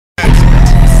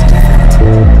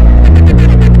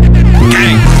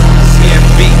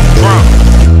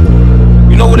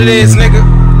it is, nigga.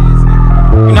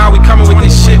 You know how we coming with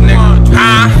this shit, nigga.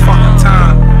 Fucking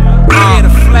time. Yeah,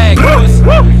 the flag,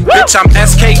 bitch, I'm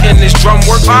SK in this drum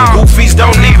work. Goofies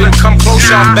don't even come close.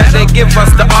 Y'all bet they give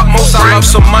us the utmost. I love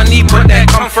some money, but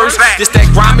that come first. This that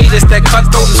grimy, this that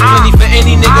cutthroat. There's plenty for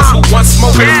any niggas who want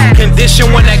smoke.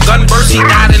 Condition when that gun burst, he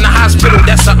died in the hospital.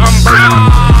 That's an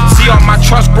unburden. See all my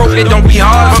trust broke, it don't be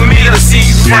hard for me to see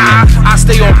you frontin'. I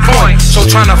stay on point, so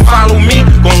tryna follow me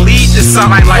gon' lead to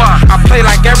something like I play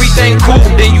like everything cool,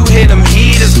 then you hear them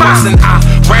heaters bustin'. I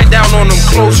ran down on them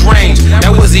close range,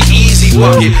 that was an easy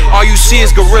bucket. All you see is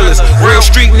gorillas, real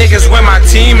street niggas when my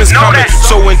team is coming.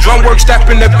 So when Drumwork step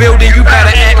in the building, you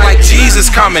better act like Jesus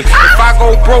coming. If I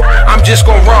go broke, I'm just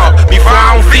gon' rob. Before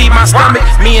I don't feed my stomach,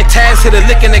 me and Taz hit a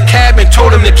lick in the cab and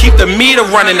told him to keep the meter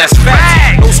running. That's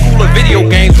facts. No school of video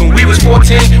games. When we was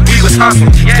 14, we was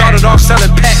hustling. Started off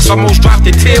selling packs, almost dropped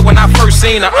a tear when I first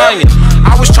seen an onion.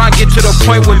 I was trying to get to the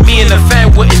point where me and the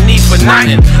fam wouldn't need for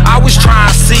nothing. I was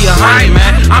trying to see 100,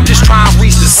 man. I'm just trying to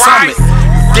reach the summit.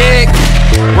 Dig?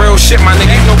 Real shit, my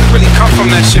nigga. You know we really come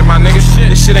from that shit, my nigga.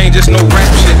 This shit ain't just no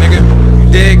rap shit, nigga.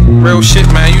 Dig? Real shit,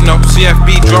 man. You know,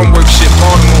 CFB, Drumwork shit,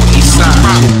 Baltimore, East Side.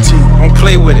 Don't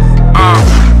play with it.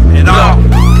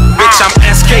 Bitch, I'm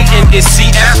SK in this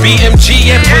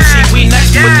CFBMG and pussy. We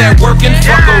next with that working,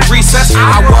 fuck a recess.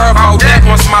 I worry about that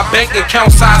once my bank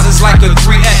account size is like a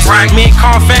 3X. Me and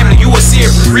Con family, you will see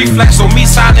it reflex. So me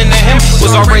signing to him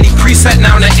was already preset,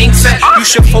 now the ink set. You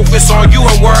should focus on you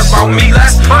and worry about me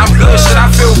less. I'm good, shit,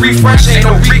 I feel refreshed, ain't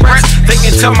no regrets.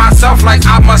 Thinking to myself like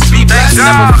I must be blessed.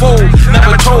 Never fold,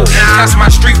 never told. That's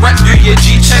my street rap, do your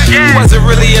G-check. You wasn't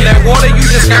really in that water, you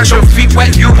just got your feet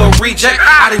wet, you a reject.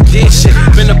 I done did shit,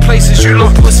 been to places you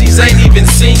little pussies ain't even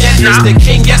seen yet. It's the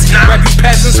king, yes, grab you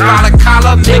peasants by the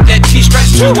collar, make that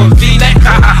T-stretch to a V-neck.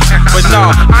 But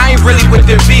no, I ain't really with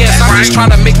the BS, I'm just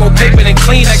trying to make more paper than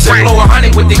Kleenex and blow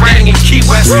 100 with the gang in Key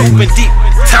West. Moving deep,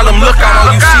 tell them look out,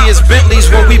 all you see is Bentleys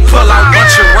when we pull out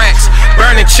bunch of racks.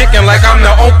 Burning chicken like I'm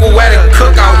the uncle at a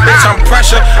cookout. Bitch, I'm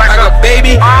pressure like a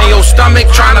baby in your stomach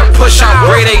trying to push out.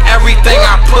 Grade A, everything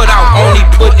I put out, only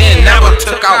put in, never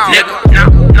took out, nigga.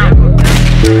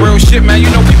 Real shit, man, you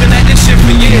know we been at this shit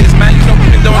for years, man. You know we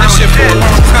been doing this shit for a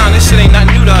long time. This shit ain't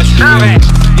nothing new to us, man.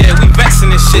 Yeah, we vexing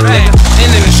this shit, nigga.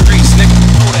 In the streets, nigga.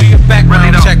 Do your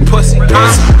background check, pussy.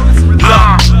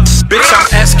 Bitch, I'm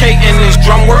SK in this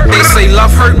Drumwork. They say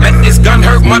love hurt, bet this gun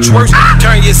hurt much worse.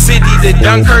 Turn your city to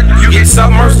Dunkirk, you get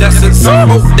submerged, that's a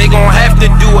submerged. They gon' have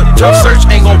to do a tough search,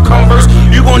 ain't gon' come first.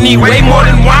 You gon' need way more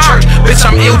than one church. Bitch,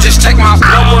 I'm ill, just check my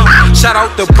blood work. Shout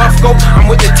out to Buffco, I'm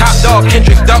with the top dog,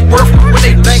 Kendrick Duckworth. What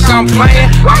they think I'm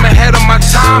playing? I'm ahead of my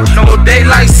time, no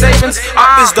daylight savings.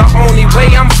 Up is the only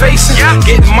way I'm facing.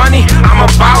 Getting money, I'm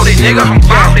about it, nigga.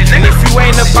 And if you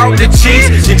ain't about the cheese,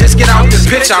 then just get out the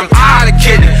picture. I'm tired of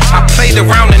kidding. I played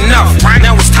around enough,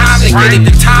 now it's time to get it.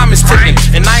 The time is ticking,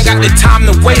 and I ain't got the time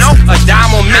to waste a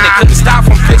dime a minute. Couldn't stop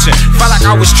from pitching, felt like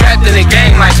I was trapped in a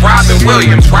game like Robin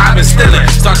Williams, Robin Stillin'.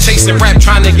 Start chasing rap,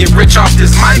 trying to get rich off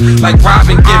this mic like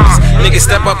Robin Gibbons. Niggas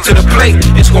step up to the plate,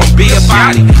 it's gonna be a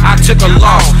body. I took a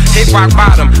loss, hit rock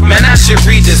bottom, man that shit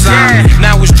redesigned.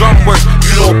 Now it's Drumwork,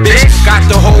 you little bitch, got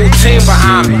the whole team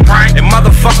behind me. And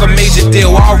motherfucker Major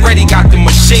Deal already got the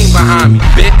machine behind me,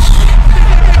 bitch.